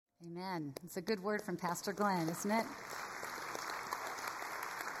Amen. It's a good word from Pastor Glenn, isn't it?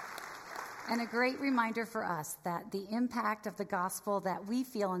 And a great reminder for us that the impact of the gospel that we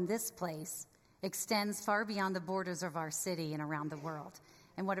feel in this place extends far beyond the borders of our city and around the world.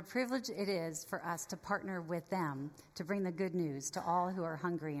 And what a privilege it is for us to partner with them to bring the good news to all who are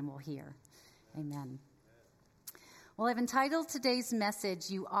hungry and will hear. Amen. Well, I've entitled today's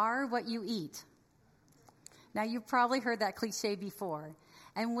message, You Are What You Eat. Now, you've probably heard that cliche before.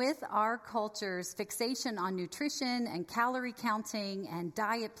 And with our culture's fixation on nutrition and calorie counting and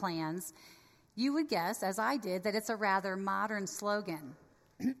diet plans, you would guess, as I did, that it's a rather modern slogan.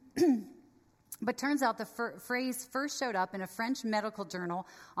 But turns out the phrase first showed up in a French medical journal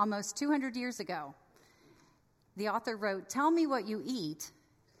almost 200 years ago. The author wrote, "Tell me what you eat,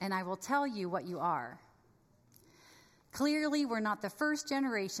 and I will tell you what you are." Clearly, we're not the first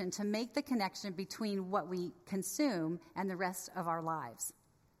generation to make the connection between what we consume and the rest of our lives.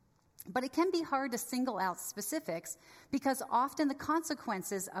 But it can be hard to single out specifics because often the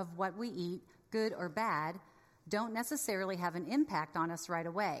consequences of what we eat, good or bad, don't necessarily have an impact on us right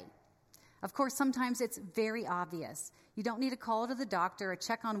away. Of course, sometimes it's very obvious. You don't need a call to the doctor or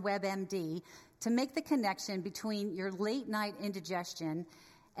check on WebMD to make the connection between your late-night indigestion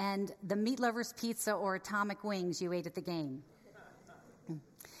and the meat lover's pizza or atomic wings you ate at the game.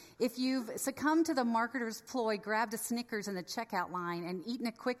 If you've succumbed to the marketer's ploy, grabbed a Snickers in the checkout line and eaten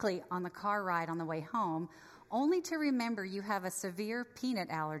it quickly on the car ride on the way home, only to remember you have a severe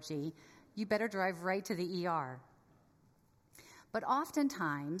peanut allergy, you better drive right to the ER. But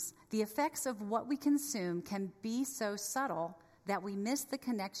oftentimes, the effects of what we consume can be so subtle that we miss the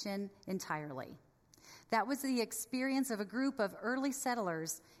connection entirely. That was the experience of a group of early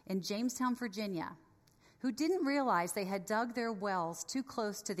settlers in Jamestown, Virginia, who didn't realize they had dug their wells too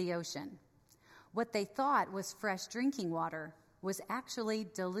close to the ocean. What they thought was fresh drinking water was actually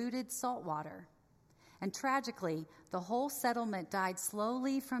diluted salt water. And tragically, the whole settlement died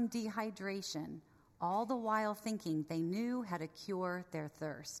slowly from dehydration, all the while thinking they knew how to cure their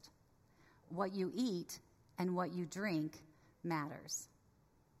thirst. What you eat and what you drink matters.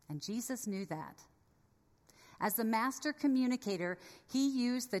 And Jesus knew that. As the master communicator, he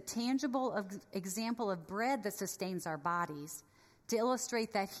used the tangible example of bread that sustains our bodies to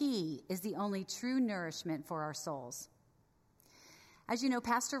illustrate that he is the only true nourishment for our souls. As you know,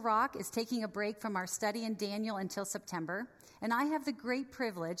 Pastor Rock is taking a break from our study in Daniel until September, and I have the great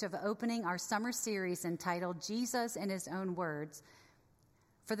privilege of opening our summer series entitled Jesus in His Own Words.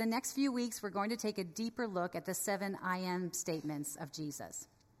 For the next few weeks, we're going to take a deeper look at the 7 I am statements of Jesus.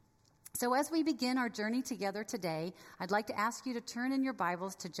 So as we begin our journey together today, I'd like to ask you to turn in your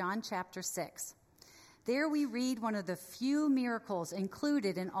Bibles to John chapter 6. There we read one of the few miracles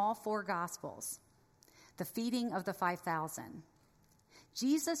included in all 4 Gospels, the feeding of the 5,000.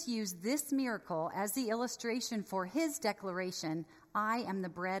 Jesus used this miracle as the illustration for his declaration, I am the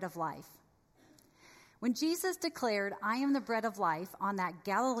bread of life. When Jesus declared, I am the bread of life on that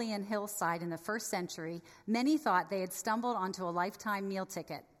Galilean hillside in the first century, many thought they had stumbled onto a lifetime meal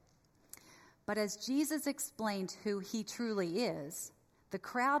ticket. But as Jesus explained who he truly is, the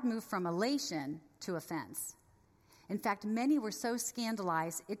crowd moved from elation to offense. In fact, many were so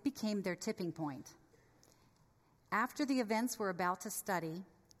scandalized, it became their tipping point. After the events we're about to study,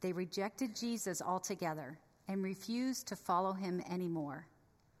 they rejected Jesus altogether and refused to follow him anymore.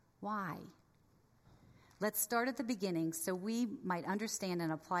 Why? Let's start at the beginning so we might understand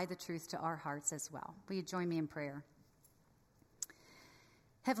and apply the truth to our hearts as well. Will you join me in prayer?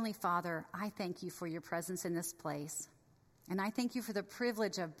 Heavenly Father, I thank you for your presence in this place, and I thank you for the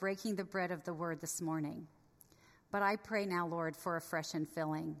privilege of breaking the bread of the word this morning. But I pray now, Lord, for a fresh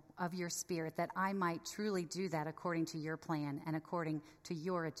infilling of your Spirit, that I might truly do that according to your plan and according to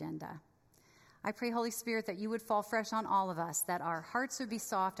your agenda. I pray, Holy Spirit, that you would fall fresh on all of us, that our hearts would be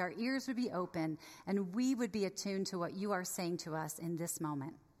soft, our ears would be open, and we would be attuned to what you are saying to us in this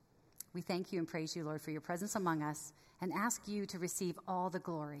moment. We thank you and praise you, Lord, for your presence among us, and ask you to receive all the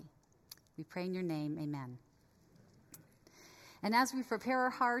glory. We pray in your name, amen. And as we prepare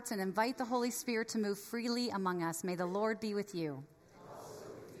our hearts and invite the Holy Spirit to move freely among us, may the Lord be with you.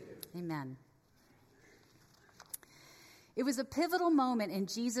 Amen. It was a pivotal moment in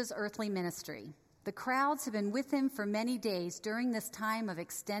Jesus' earthly ministry. The crowds had been with him for many days during this time of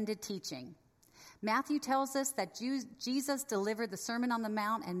extended teaching. Matthew tells us that Jesus delivered the Sermon on the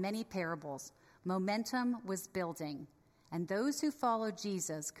Mount and many parables. Momentum was building, and those who followed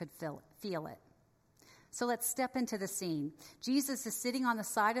Jesus could feel it. So let's step into the scene. Jesus is sitting on the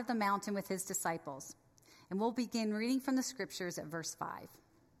side of the mountain with his disciples. And we'll begin reading from the scriptures at verse 5.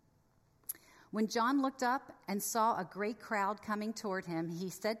 When John looked up and saw a great crowd coming toward him, he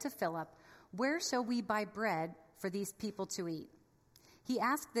said to Philip, "Where shall we buy bread for these people to eat?" He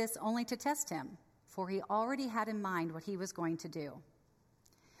asked this only to test him, for he already had in mind what he was going to do.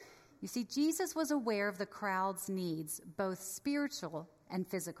 You see, Jesus was aware of the crowd's needs, both spiritual and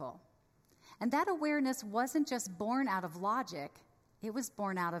physical. And that awareness wasn't just born out of logic, it was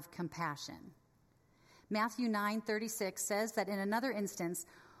born out of compassion. Matthew 9:36 says that in another instance,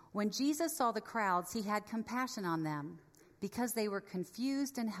 when Jesus saw the crowds, he had compassion on them because they were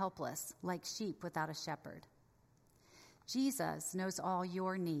confused and helpless, like sheep without a shepherd. Jesus knows all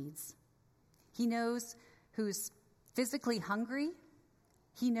your needs. He knows who's physically hungry,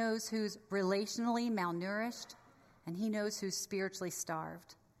 he knows who's relationally malnourished, and he knows who's spiritually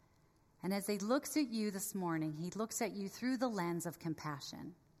starved. And as he looks at you this morning, he looks at you through the lens of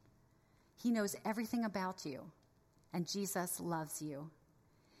compassion. He knows everything about you, and Jesus loves you.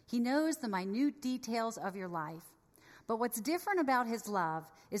 He knows the minute details of your life. But what's different about his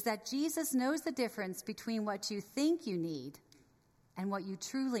love is that Jesus knows the difference between what you think you need and what you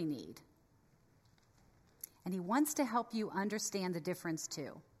truly need. And he wants to help you understand the difference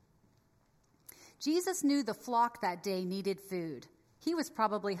too. Jesus knew the flock that day needed food. He was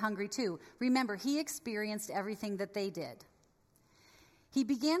probably hungry too. Remember, he experienced everything that they did. He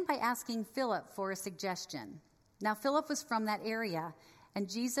began by asking Philip for a suggestion. Now, Philip was from that area, and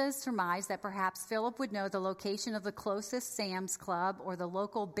Jesus surmised that perhaps Philip would know the location of the closest Sam's Club or the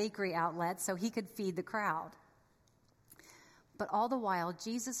local bakery outlet so he could feed the crowd. But all the while,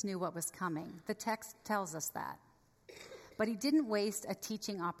 Jesus knew what was coming. The text tells us that. But he didn't waste a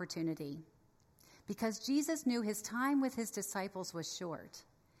teaching opportunity because Jesus knew his time with his disciples was short,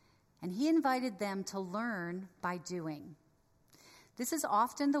 and he invited them to learn by doing. This is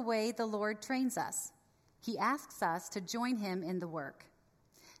often the way the Lord trains us. He asks us to join him in the work.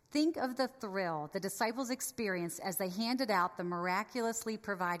 Think of the thrill the disciples experienced as they handed out the miraculously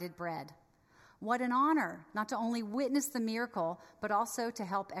provided bread. What an honor, not to only witness the miracle, but also to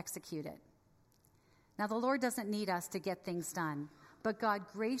help execute it. Now, the Lord doesn't need us to get things done, but God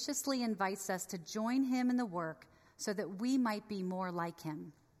graciously invites us to join him in the work so that we might be more like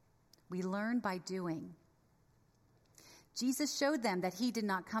him. We learn by doing. Jesus showed them that he did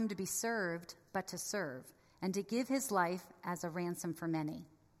not come to be served, but to serve, and to give his life as a ransom for many.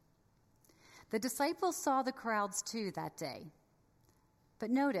 The disciples saw the crowds too that day. But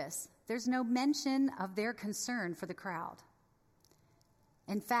notice, there's no mention of their concern for the crowd.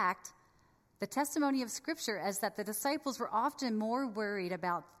 In fact, the testimony of Scripture is that the disciples were often more worried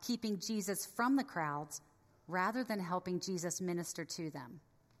about keeping Jesus from the crowds rather than helping Jesus minister to them.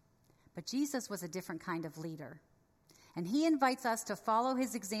 But Jesus was a different kind of leader. And he invites us to follow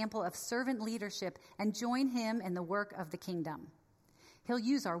his example of servant leadership and join him in the work of the kingdom. He'll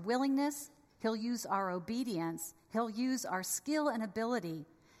use our willingness, he'll use our obedience, he'll use our skill and ability,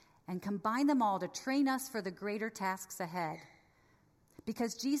 and combine them all to train us for the greater tasks ahead.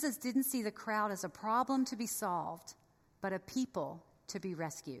 Because Jesus didn't see the crowd as a problem to be solved, but a people to be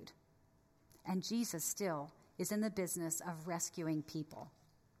rescued. And Jesus still is in the business of rescuing people.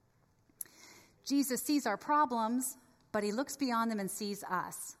 Jesus sees our problems, but he looks beyond them and sees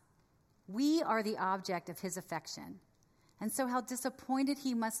us. We are the object of his affection. And so how disappointed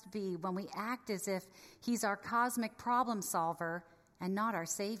he must be when we act as if he's our cosmic problem solver and not our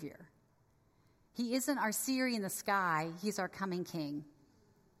Savior. He isn't our Siri in the sky, he's our coming King.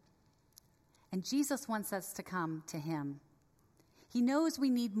 And Jesus wants us to come to him. He knows we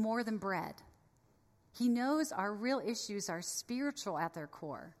need more than bread. He knows our real issues are spiritual at their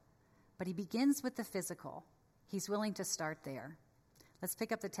core, but he begins with the physical. He's willing to start there. Let's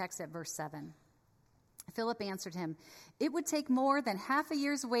pick up the text at verse 7. Philip answered him, "It would take more than half a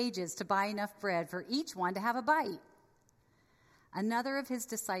year's wages to buy enough bread for each one to have a bite." Another of his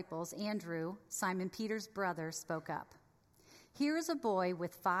disciples, Andrew, Simon Peter's brother, spoke up. "Here is a boy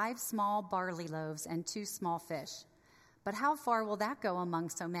with 5 small barley loaves and 2 small fish. But how far will that go among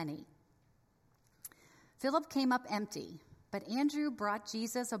so many?" Philip came up empty, but Andrew brought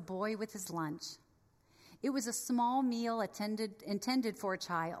Jesus a boy with his lunch. It was a small meal intended for a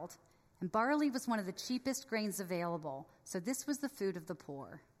child, and barley was one of the cheapest grains available, so this was the food of the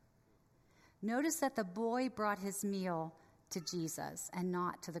poor. Notice that the boy brought his meal to Jesus and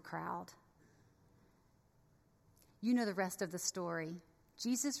not to the crowd. You know the rest of the story.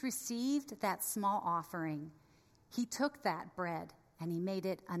 Jesus received that small offering. He took that bread and he made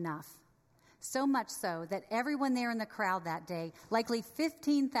it enough. So much so that everyone there in the crowd that day, likely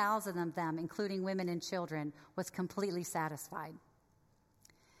 15,000 of them, including women and children, was completely satisfied.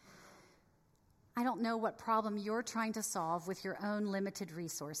 I don't know what problem you're trying to solve with your own limited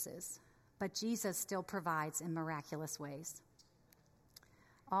resources, but Jesus still provides in miraculous ways.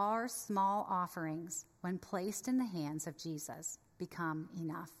 Our small offerings, when placed in the hands of Jesus, become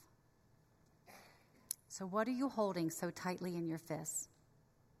enough. So what are you holding so tightly in your fists?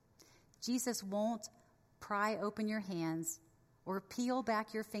 Jesus won't pry open your hands or peel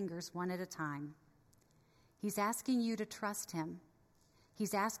back your fingers one at a time. He's asking you to trust him.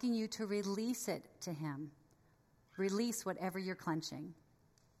 He's asking you to release it to him. Release whatever you're clenching.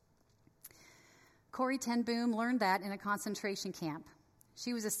 Corrie ten Boom learned that in a concentration camp.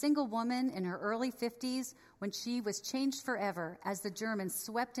 She was a single woman in her early 50s when she was changed forever as the Germans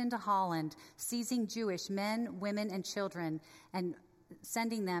swept into Holland, seizing Jewish men, women, and children and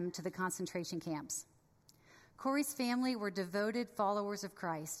sending them to the concentration camps. Corrie's family were devoted followers of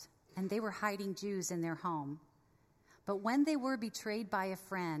Christ, and they were hiding Jews in their home. But when they were betrayed by a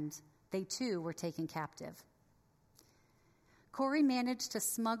friend, they too were taken captive. Corrie managed to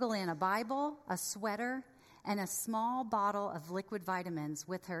smuggle in a Bible, a sweater, and a small bottle of liquid vitamins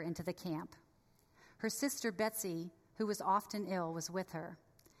with her into the camp. Her sister Betsy, who was often ill, was with her,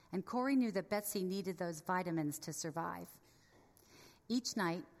 and Corrie knew that Betsy needed those vitamins to survive. Each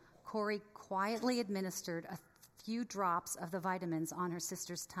night, Corrie quietly administered a few drops of the vitamins on her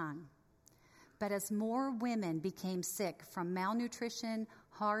sister's tongue. But as more women became sick from malnutrition,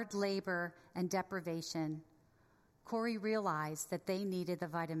 hard labor, and deprivation, Corrie realized that they needed the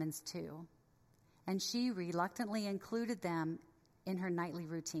vitamins too, and she reluctantly included them in her nightly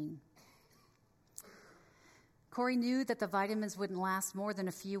routine. Corrie knew that the vitamins wouldn't last more than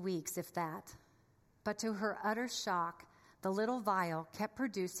a few weeks, if that. But to her utter shock, the little vial kept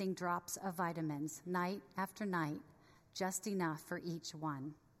producing drops of vitamins night after night, just enough for each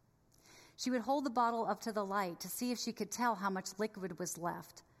one. She would hold the bottle up to the light to see if she could tell how much liquid was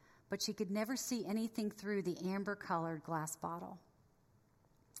left, but she could never see anything through the amber-colored glass bottle.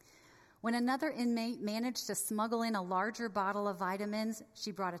 When another inmate managed to smuggle in a larger bottle of vitamins,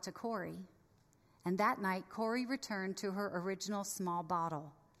 she brought it to Corrie. And that night, Corrie returned to her original small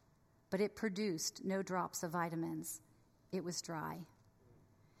bottle, but it produced no drops of vitamins. It was dry.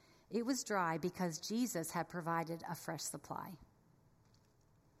 It was dry because Jesus had provided a fresh supply.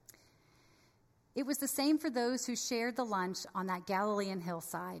 It was the same for those who shared the lunch on that Galilean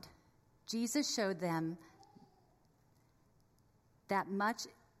hillside. Jesus showed them that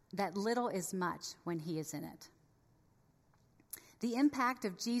little is much when he is in it. The impact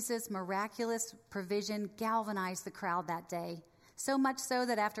of Jesus' miraculous provision galvanized the crowd that day, so much so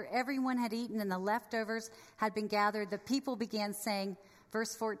that after everyone had eaten and the leftovers had been gathered, the people began saying,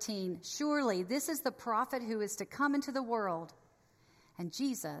 verse 14, "Surely this is the prophet who is to come into the world." And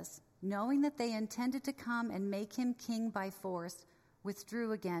Jesus, knowing that they intended to come and make him king by force,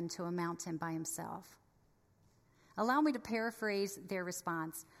 withdrew again to a mountain by himself. Allow me to paraphrase their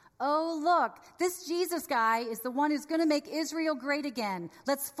response. "Oh, look, this Jesus guy is the one who's going to make Israel great again.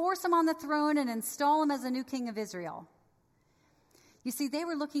 Let's force him on the throne and install him as the new king of Israel." You see, they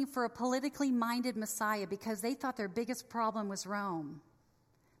were looking for a politically minded Messiah because they thought their biggest problem was Rome.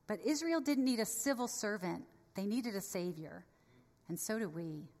 But Israel didn't need a civil servant. They needed a savior. And so do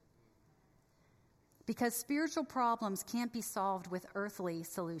we. Because spiritual problems can't be solved with earthly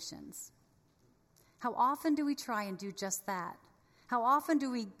solutions. How often do we try and do just that? How often do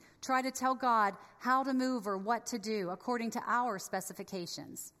we try to tell God how to move or what to do according to our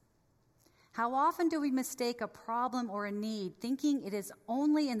specifications? How often do we mistake a problem or a need, thinking it is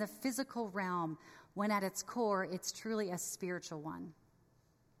only in the physical realm, when at its core it's truly a spiritual one?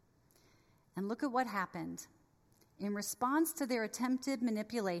 And look at what happened. In response to their attempted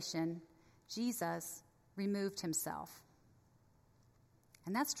manipulation, Jesus removed himself.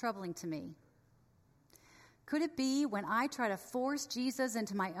 And that's troubling to me. Could it be when I try to force Jesus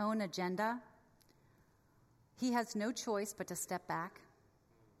into my own agenda, he has no choice but to step back?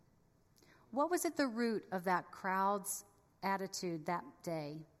 What was at the root of that crowd's attitude that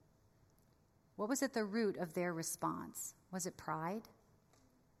day? What was at the root of their response? Was it pride?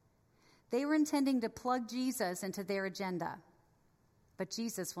 They were intending to plug Jesus into their agenda, but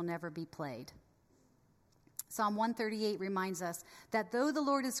Jesus will never be played. Psalm 138 reminds us that though the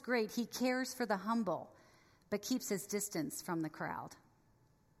Lord is great, he cares for the humble, but keeps his distance from the crowd.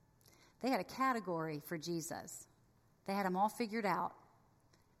 They had a category for Jesus. They had him all figured out,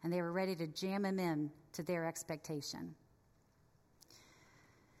 and they were ready to jam him in to their expectation.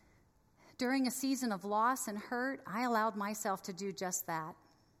 During a season of loss and hurt, I allowed myself to do just that.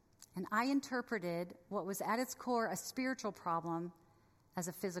 And I interpreted what was at its core a spiritual problem as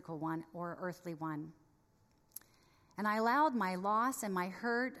a physical one or earthly one. And I allowed my loss and my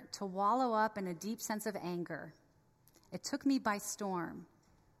hurt to wallow up in a deep sense of anger. It took me by storm.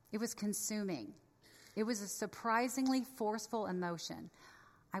 It was consuming. It was a surprisingly forceful emotion.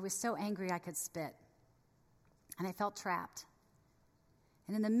 I was so angry I could spit, and I felt trapped.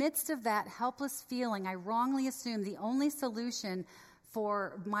 And in the midst of that helpless feeling, I wrongly assumed the only solution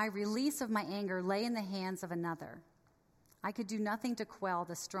for my release of my anger lay in the hands of another. I could do nothing to quell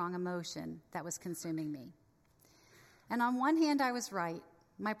the strong emotion that was consuming me. And on one hand, I was right.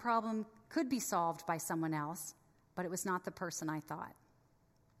 My problem could be solved by someone else, but it was not the person I thought.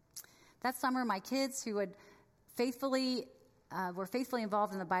 That summer, my kids, who were faithfully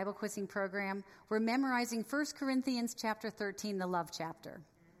involved in the Bible quizzing program, were memorizing 1 Corinthians chapter 13, the love chapter.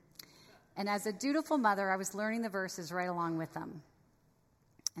 And as a dutiful mother, I was learning the verses right along with them.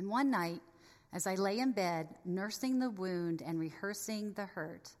 And one night, as I lay in bed, nursing the wound and rehearsing the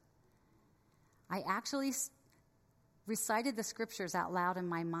hurt, I actually recited the scriptures out loud in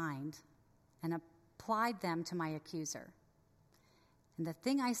my mind and applied them to my accuser. And the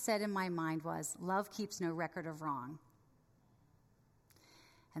thing I said in my mind was, love keeps no record of wrong.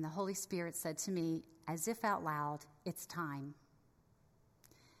 And the Holy Spirit said to me, as if out loud, it's time.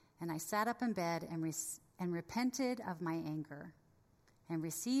 And I sat up in bed and repented of my anger and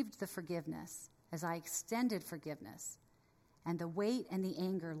received the forgiveness as I extended forgiveness. And the weight and the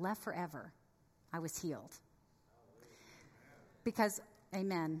anger left forever. I was healed. Because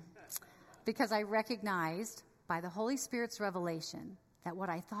I recognized by the Holy Spirit's revelation that what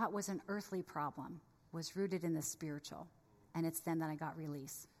I thought was an earthly problem was rooted in the spiritual. And it's then that I got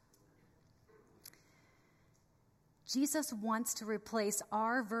release. Jesus wants to replace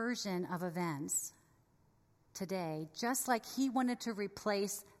our version of events today, just like he wanted to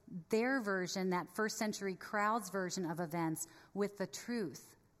replace their version, that first century crowd's version of events, with the truth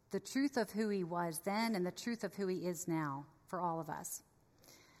of who he was then and the truth of who he is now for all of us.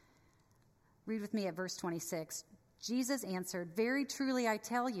 Read with me at verse 26. Jesus answered, very truly I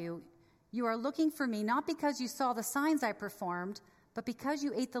tell you, you are looking for me not because you saw the signs I performed, but because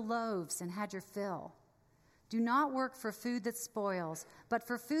you ate the loaves and had your fill. Do not work for food that spoils, but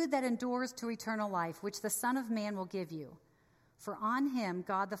for food that endures to eternal life, which the Son of Man will give you. For on him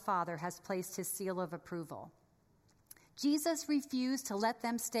God the Father has placed his seal of approval. Jesus refused to let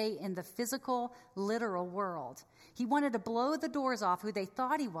them stay in the physical, literal world. He wanted to blow the doors off who they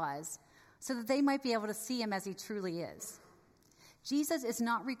thought he was so that they might be able to see him as he truly is. Jesus is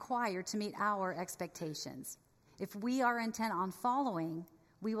not required to meet our expectations. If we are intent on following,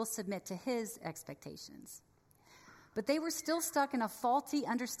 we will submit to his expectations. But they were still stuck in a faulty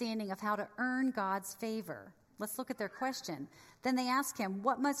understanding of how to earn God's favor. Let's look at their question. Then they asked him,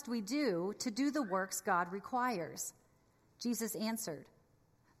 what must we do to do the works God requires? Jesus answered,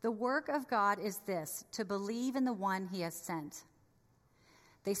 the work of God is this, to believe in the one he has sent.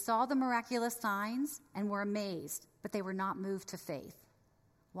 They saw the miraculous signs and were amazed, but they were not moved to faith.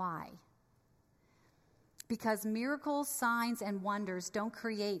 Why? Because miracles, signs, and wonders don't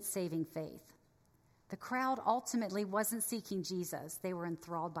create saving faith. The crowd ultimately wasn't seeking Jesus. They were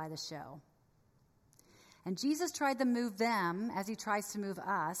enthralled by the show. And Jesus tried to move them, as he tries to move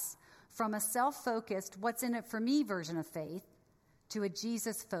us, from a self-focused, what's in it for me version of faith to a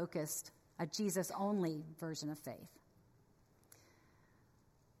Jesus-focused, a Jesus-only version of faith.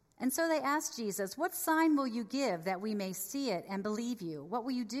 And so they asked Jesus, what sign will you give that we may see it and believe you? What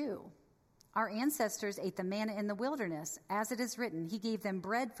will you do? Our ancestors ate the manna in the wilderness. As it is written, he gave them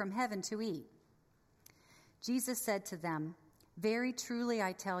bread from heaven to eat. Jesus said to them, very truly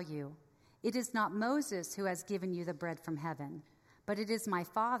I tell you, it is not Moses who has given you the bread from heaven, but it is my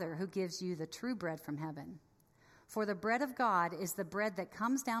Father who gives you the true bread from heaven. For the bread of God is the bread that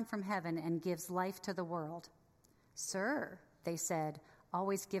comes down from heaven and gives life to the world. Sir, they said,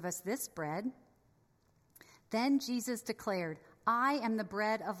 always give us this bread. Then Jesus declared, I am the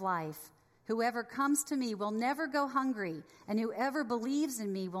bread of life. Whoever comes to me will never go hungry, and whoever believes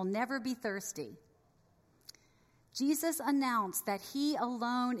in me will never be thirsty. Jesus announced that he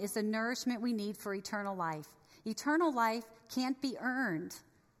alone is the nourishment we need for eternal life. Eternal life can't be earned.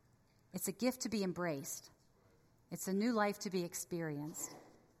 It's a gift to be embraced. It's a new life to be experienced.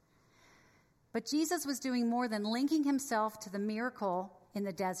 But Jesus was doing more than linking himself to the miracle in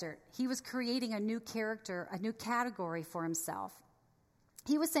the desert. He was creating a new character, a new category for himself.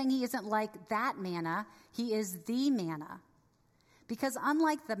 He was saying he isn't like that manna, he is the manna. Because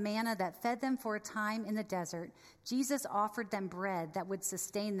unlike the manna that fed them for a time in the desert, Jesus offered them bread that would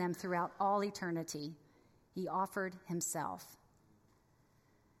sustain them throughout all eternity. He offered himself.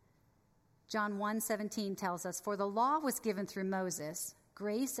 John 1:17 tells us, for the law was given through Moses,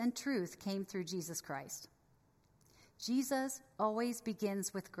 grace and truth came through Jesus Christ. Jesus always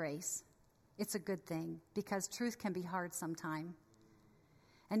begins with grace. It's a good thing because truth can be hard sometimes.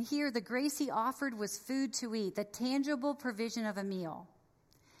 And here, the grace he offered was food to eat, the tangible provision of a meal.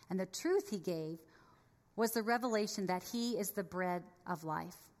 And the truth he gave was the revelation that he is the bread of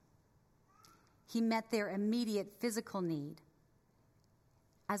life. He met their immediate physical need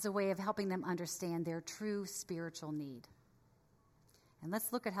as a way of helping them understand their true spiritual need. And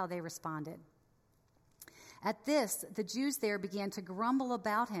let's look at how they responded. At this, the Jews there began to grumble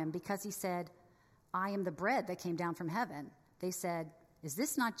about him because he said, I am the bread that came down from heaven. They said, is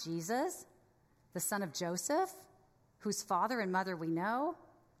this not Jesus, the son of Joseph, whose father and mother we know?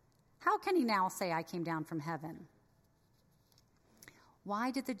 How can he now say I came down from heaven?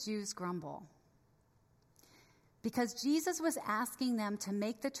 Why did the Jews grumble? Because Jesus was asking them to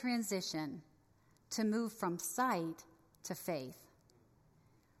make the transition to move from sight to faith,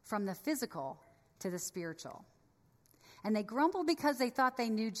 from the physical to the spiritual. And they grumbled because they thought they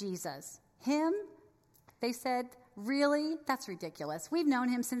knew Jesus. Him, they said, really? That's ridiculous. We've known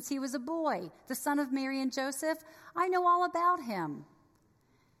him since he was a boy, the son of Mary and Joseph. I know all about him.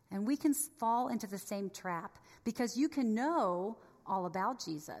 And we can fall into the same trap because you can know all about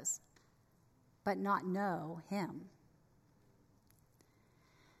Jesus, but not know him.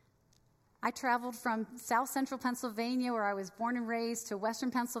 I traveled from South Central Pennsylvania, where I was born and raised, to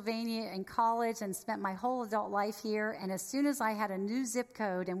Western Pennsylvania in college and spent my whole adult life here. And as soon as I had a new zip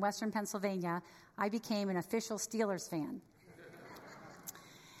code in Western Pennsylvania, I became an official Steelers fan.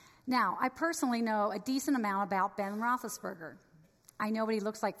 Now, I personally know a decent amount about Ben Roethlisberger. I know what he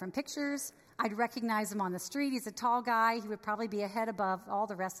looks like from pictures. I'd recognize him on the street. He's a tall guy. He would probably be a head above all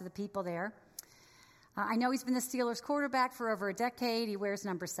the rest of the people there. I know he's been the Steelers quarterback for over a decade. He wears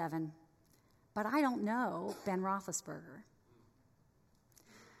number 7. But I don't know Ben Roethlisberger.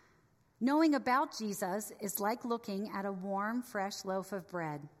 Knowing about Jesus is like looking at a warm, fresh loaf of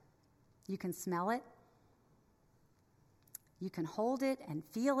bread. You can smell it. You can hold it and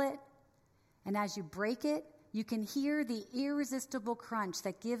feel it. And as you break it, you can hear the irresistible crunch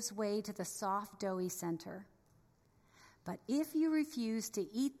that gives way to the soft, doughy center. But if you refuse to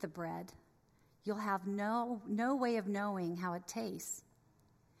eat the bread, you'll have no way of knowing how it tastes.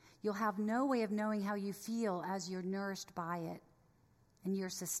 You'll have no way of knowing how you feel as you're nourished by it and you're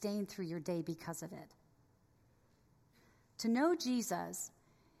sustained through your day because of it. To know Jesus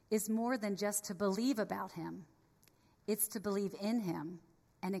is more than just to believe about him. It's to believe in him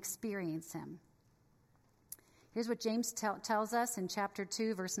and experience him. Here's what James tells us in chapter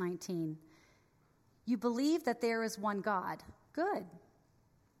 2, verse 19. You believe that there is one God. Good.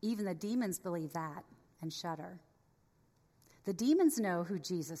 Even the demons believe that and shudder. The demons know who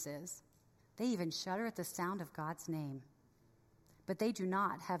Jesus is. They even shudder at the sound of God's name. But they do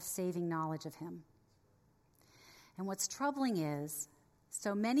not have saving knowledge of him. And what's troubling is,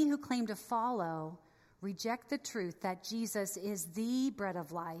 so many who claim to follow reject the truth that Jesus is the bread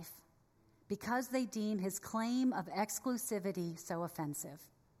of life because they deem his claim of exclusivity so offensive.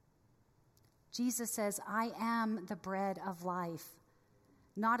 Jesus says, I am the bread of life.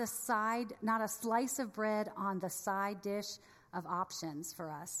 Not a slice of bread on the side dish of options for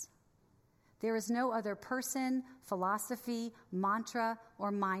us. There is no other person, philosophy, mantra,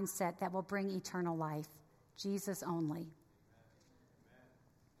 or mindset that will bring eternal life. Jesus only.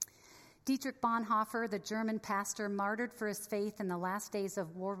 Dietrich Bonhoeffer, the German pastor martyred for his faith in the last days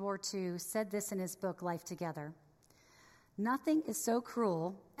of World War II, said this in his book, Life Together. Nothing is so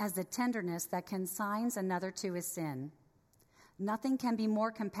cruel as the tenderness that consigns another to his sin. Nothing can be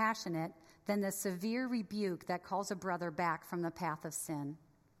more compassionate than the severe rebuke that calls a brother back from the path of sin.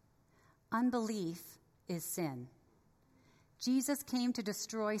 Unbelief is sin. Jesus came to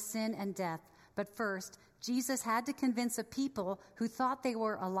destroy sin and death, but first, Jesus had to convince a people who thought they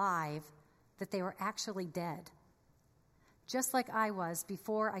were alive that they were actually dead. Just like I was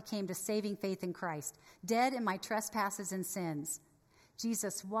before I came to saving faith in Christ, dead in my trespasses and sins.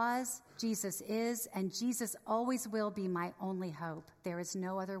 Jesus was, Jesus is, and Jesus always will be my only hope. There is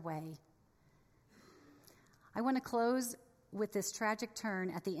no other way. I want to close with this tragic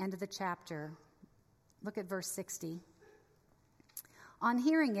turn at the end of the chapter. Look at verse 60. On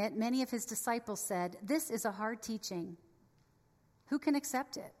hearing it, many of his disciples said, "This is a hard teaching. Who can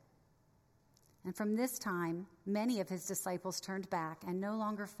accept it?" And from this time, many of his disciples turned back and no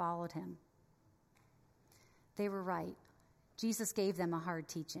longer followed him. They were right. Jesus gave them a hard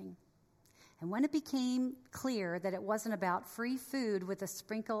teaching. And when it became clear that it wasn't about free food with a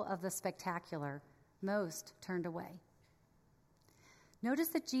sprinkle of the spectacular, most turned away. Notice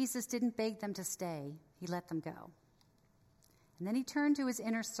that Jesus didn't beg them to stay. He let them go. And then he turned to his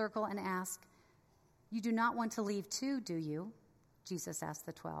inner circle and asked, "You do not want to leave too, do you?" Jesus asked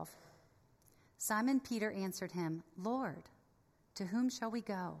the 12. Simon Peter answered him, "Lord, To whom shall we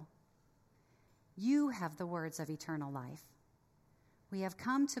go? You have the words of eternal life. We have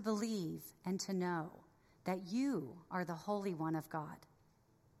come to believe and to know that you are the Holy One of God.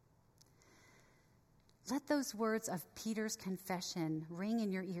 Let those words of Peter's confession ring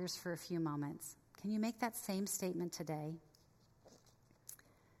in your ears for a few moments. Can you make that same statement today?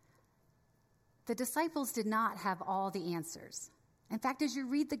 The disciples did not have all the answers. In fact, as you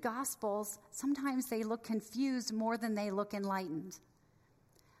read the Gospels, sometimes they look confused more than they look enlightened.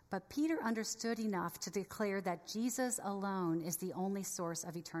 But Peter understood enough to declare that Jesus alone is the only source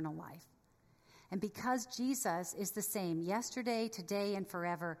of eternal life. And because Jesus is the same yesterday, today, and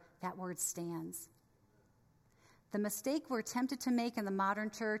forever, that word stands. The mistake we're tempted to make in the modern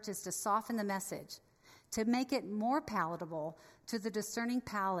church is to soften the message, to make it more palatable to the discerning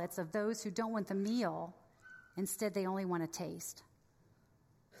palates of those who don't want the meal. Instead, they only want a taste.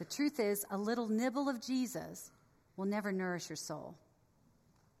 The truth is, a little nibble of Jesus will never nourish your soul.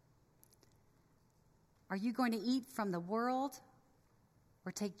 Are you going to eat from the world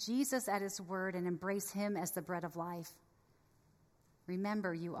or take Jesus at his word and embrace him as the bread of life?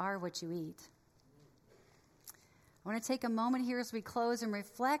 Remember, you are what you eat. I want to take a moment here as we close and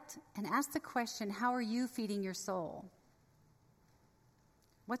reflect and ask the question, how are you feeding your soul?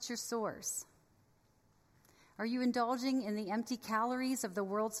 What's your source? Are you indulging in the empty calories of the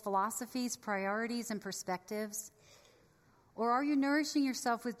world's philosophies, priorities, and perspectives? Or are you nourishing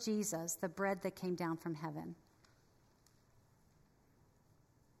yourself with Jesus, the bread that came down from heaven?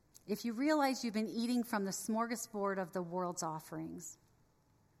 If you realize you've been eating from the smorgasbord of the world's offerings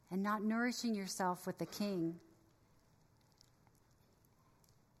and not nourishing yourself with the King,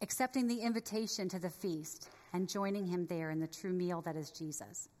 accepting the invitation to the feast and joining him there in the true meal that is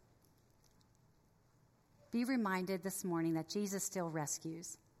Jesus, be reminded this morning that Jesus still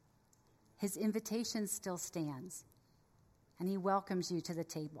rescues. His invitation still stands, and he welcomes you to the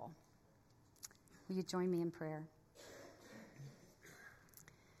table. Will you join me in prayer?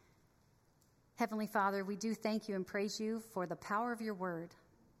 Heavenly Father, we do thank you and praise you for the power of your word.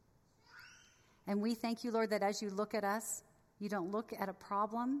 And we thank you, Lord, that as you look at us, you don't look at a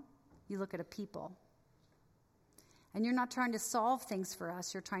problem, you look at a people. And you're not trying to solve things for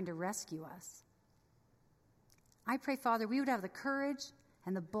us, you're trying to rescue us. I pray, Father, we would have the courage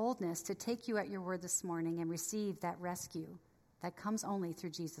and the boldness to take you at your word this morning and receive that rescue that comes only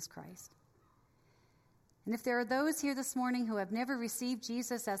through Jesus Christ. And if there are those here this morning who have never received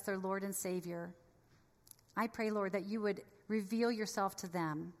Jesus as their Lord and Savior, I pray, Lord, that you would reveal yourself to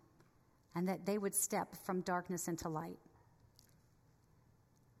them and that they would step from darkness into light.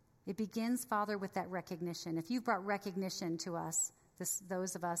 It begins, Father, with that recognition. If you've brought recognition to us,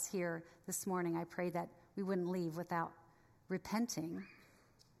 those of us here this morning, I pray that we wouldn't leave without repenting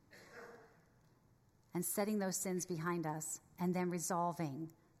and setting those sins behind us and then resolving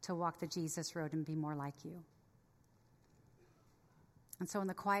to walk the Jesus road and be more like you. And so in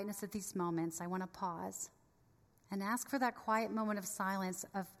the quietness of these moments, I want to pause and ask for that quiet moment of silence,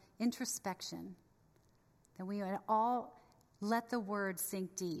 of introspection, that we would all let the word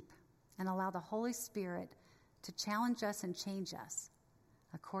sink deep and allow the Holy Spirit to challenge us and change us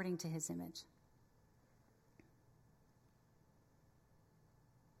according to his image.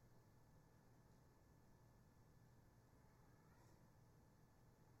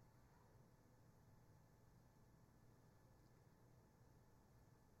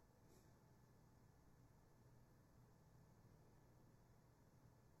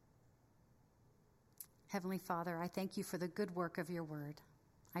 Heavenly Father, I thank you for the good work of your word.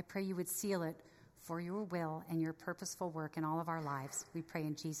 I pray you would seal it for your will and your purposeful work in all of our lives. We pray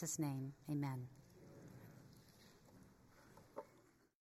in Jesus' name, amen.